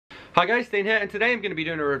Hi guys, Dane here, and today I'm going to be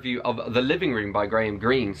doing a review of The Living Room by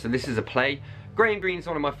Greene. So this is a play. Greene's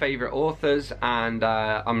one of my favourite authors, and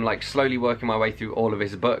I'm like slowly working my way through all of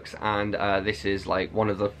his books, and this is like one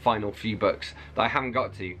of the final few books that I haven't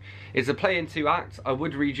got to. It's a play in 2 acts. I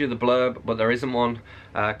would read you the blurb, but there isn't one.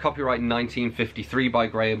 Copyright 1953 by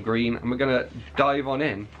Greene, and we're going to dive on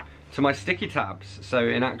in to my sticky tabs. So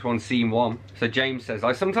in Act 1, Scene 1, so James says,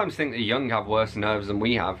 "I sometimes think the young have worse nerves than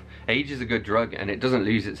we have. Age is a good drug and it doesn't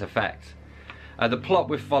lose its effect." The plot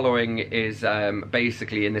we're following is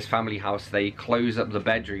basically in this family house they close up the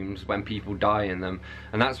bedrooms when people die in them,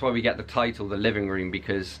 and that's why we get the title The Living Room,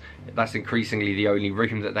 because that's increasingly the only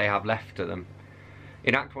room that they have left to them.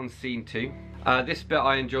 In Act 1, Scene 2, this bit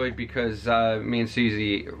I enjoyed because me and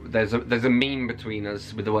Susie, there's a meme between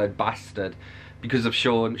us with the word bastard, because of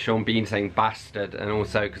Sean Bean saying bastard, and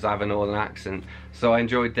also because I have a northern accent, so I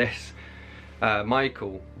enjoyed this.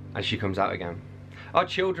 Michael, as she comes out again, "Our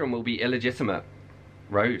children will be illegitimate."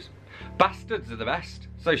 Rose, "Bastards are the best,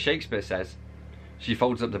 so Shakespeare says." She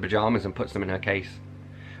folds up the pyjamas and puts them in her case.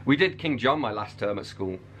 "We did King John my last term at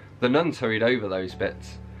school. The nuns hurried over those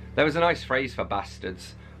bits. There was a nice phrase for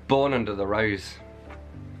bastards, born under the rose."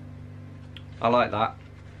 I like that.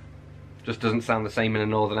 Just doesn't sound the same in a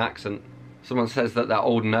northern accent. Someone says that their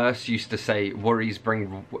old nurse used to say worries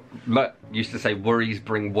bring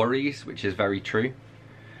worries, which is very true.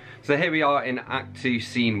 So here we are in Act 2,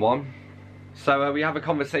 Scene 1. So we have a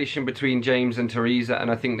conversation between James and Teresa,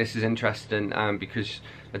 and I think this is interesting because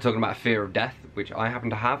they're talking about a fear of death, which I happen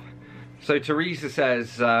to have. So Teresa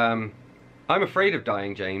says, "I'm afraid of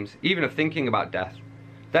dying, James, even of thinking about death.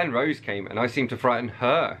 Then Rose came and I seemed to frighten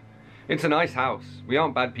her. It's a nice house. We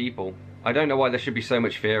aren't bad people. I don't know why there should be so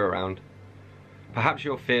much fear around." "Perhaps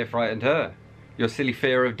your fear frightened her. Your silly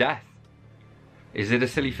fear of death." "Is it a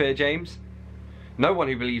silly fear, James? No one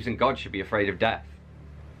who believes in God should be afraid of death."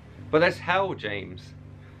 "But there's hell, James."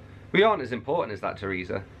 "We aren't as important as that,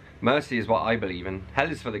 Teresa. Mercy is what I believe in.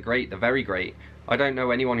 Hell is for the great, the very great. I don't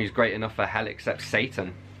know anyone who's great enough for hell except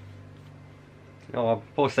Satan." Oh,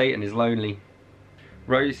 poor Satan is lonely.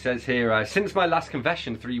 Rose says here, "Since my last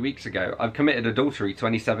confession 3 weeks ago, I've committed adultery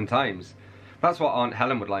 27 times. That's what Aunt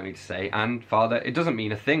Helen would like me to say, and, Father, it doesn't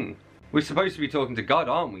mean a thing. We're supposed to be talking to God,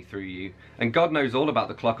 aren't we, through you? And God knows all about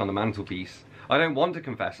the clock on the mantelpiece. I don't want to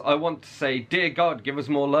confess. I want to say, 'Dear God, give us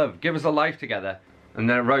more love. Give us a life together.'" And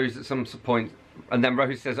then Rose at some point, and then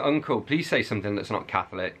Rose says, "Uncle, please say something that's not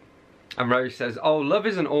Catholic." And Rose says, "Oh, love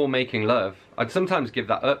isn't all making love. I'd sometimes give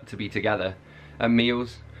that up to be together. At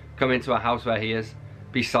meals, come into a house where he is,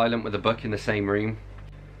 be silent with a book in the same room."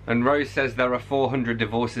 And Rose says there are 400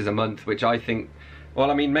 divorces a month, which I think, well,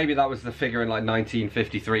 I mean, maybe that was the figure in like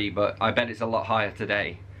 1953, but I bet it's a lot higher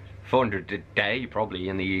today. 400 a day, probably,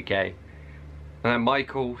 in the UK. And then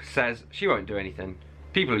Michael says she won't do anything.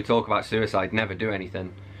 People who talk about suicide never do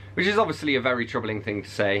anything, which is obviously a very troubling thing to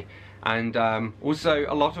say, and also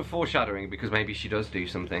a lot of foreshadowing, because maybe she does do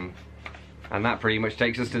something. And that pretty much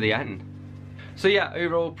takes us to the end. So yeah,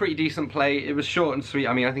 overall, pretty decent play. It was short and sweet.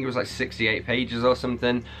 I mean, I think it was like 68 pages or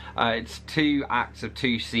something. It's 2 acts of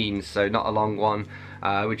 2 scenes, so not a long one,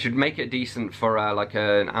 which would make it decent for like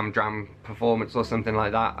an Amdram performance or something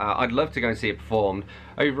like that. I'd love to go and see it performed.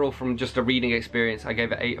 Overall, from just a reading experience, I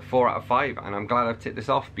gave it 4 out of 5, and I'm glad I've ticked this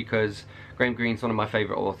off because Greene's one of my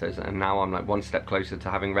favourite authors, and now I'm like one step closer to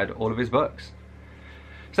having read all of his books.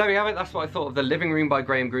 So there we have it. That's what I thought of The Living Room by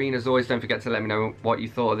Greene. As always, don't forget to let me know what you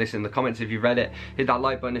thought of this in the comments if you've read it. Hit that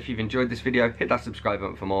like button if you've enjoyed this video. Hit that subscribe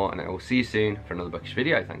button for more, and I will see you soon for another bookish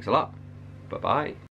video. Thanks a lot. Bye-bye.